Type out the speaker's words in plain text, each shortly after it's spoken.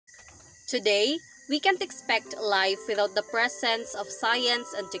Today, we can't expect life without the presence of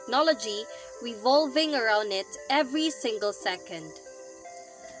science and technology revolving around it every single second.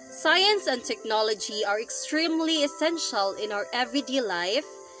 Science and technology are extremely essential in our everyday life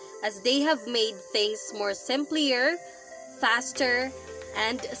as they have made things more simpler, faster,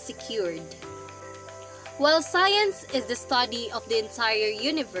 and secured. While science is the study of the entire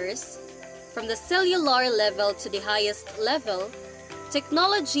universe, from the cellular level to the highest level,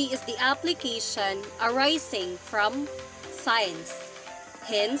 technology is the application arising from science.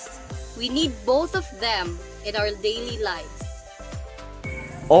 Hence, we need both of them in our daily lives.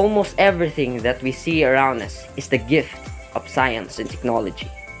 Almost everything that we see around us is the gift of science and technology.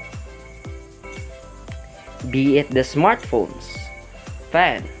 Be it the smartphones,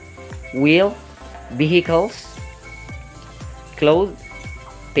 fan, wheel, vehicles, clothes,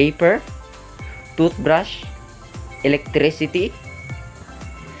 paper, toothbrush, electricity,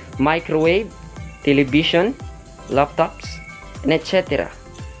 microwave, television, laptops, and etc.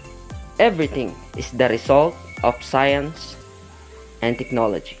 Everything is the result of science and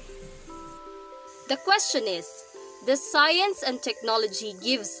technology. The question is, does science and technology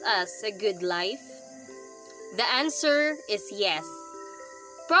gives us a good life? The answer is yes.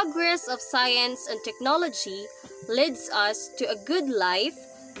 Progress of science and technology leads us to a good life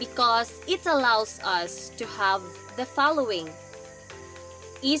because it allows us to have the following: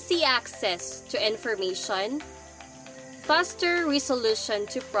 easy access to information, faster resolution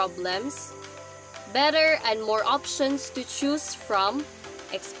to problems, better and more options to choose from,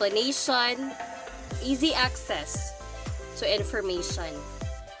 explanation, easy access to information.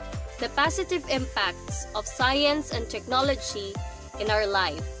 The positive impacts of science and technology in our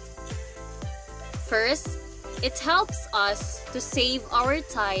life. First, it helps us to save our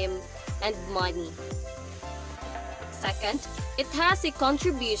time and money. Second, it has a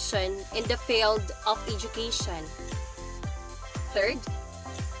contribution in the field of education. Third,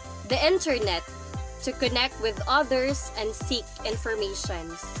 the internet to connect with others and seek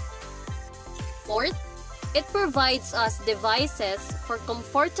informations. Fourth, it provides us devices for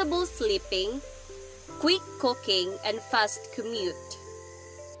comfortable sleeping, quick cooking, and fast commute.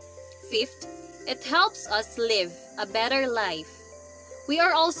 Fifth, it helps us live a better life. We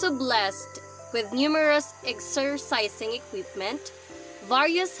are also blessed with numerous exercising equipment,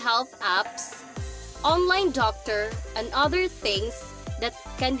 various health apps, online doctor, and other things that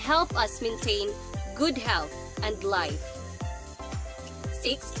can help us maintain good health and life.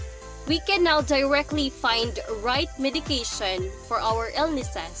 Sixth, we can now directly find right medication for our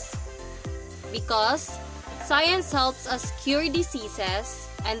illnesses because science helps us cure diseases,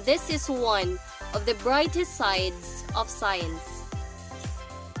 and this is one of the brightest sides of science.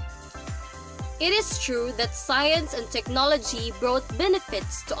 It is true that science and technology brought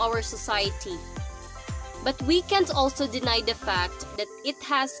benefits to our society, but we can't also deny the fact that it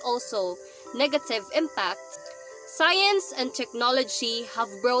has also negative impacts. Science and technology have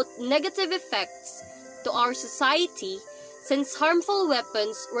brought negative effects to our society since harmful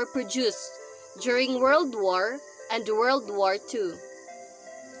weapons were produced during World War and World War II.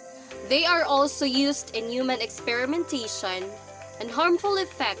 They are also used in human experimentation, and harmful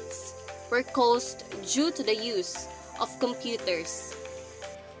effects were caused due to the use of computers.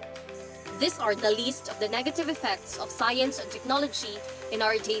 These are the list of the negative effects of science and technology in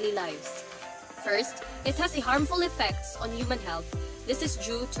our daily lives. First, it has a harmful effects on human health. This is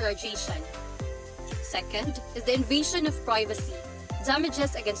due to radiation. Second is the invasion of privacy,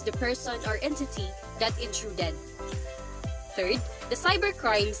 damages against the person or entity that intruded. Third, the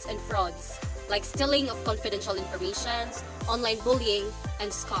cybercrimes and frauds, like stealing of confidential information, online bullying, and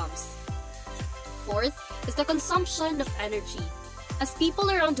scams. Fourth is the consumption of energy. As people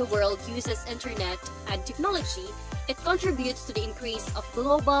around the world uses internet and technology, it contributes to the increase of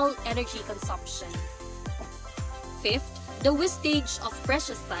global energy consumption. Fifth, the wastage of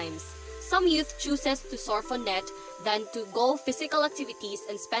precious times. Some youth chooses to surf on net than to go physical activities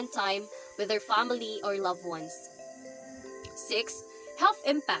and spend time with their family or loved ones. Sixth, health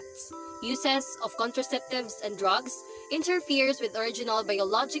impacts. Uses of contraceptives and drugs interferes with original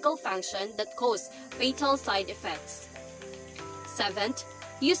biological function that cause fatal side effects. Seventh,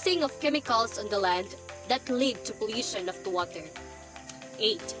 using of chemicals on the land that lead to pollution of the water.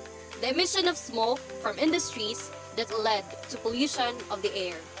 8. The emission of smoke from industries that led to pollution of the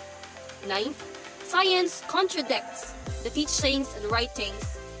air. 9. Science contradicts the teachings and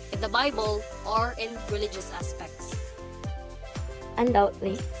writings in the Bible or in religious aspects.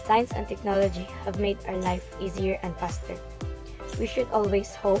 Undoubtedly, science and technology have made our life easier and faster. We should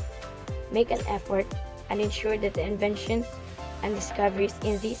always hope, make an effort, and ensure that the inventions, and discoveries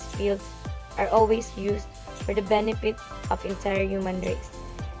in these fields are always used for the benefit of entire human race.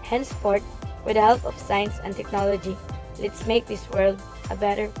 Henceforth, with the help of science and technology, let's make this world a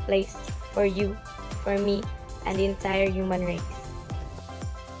better place for you, for me, and the entire human race.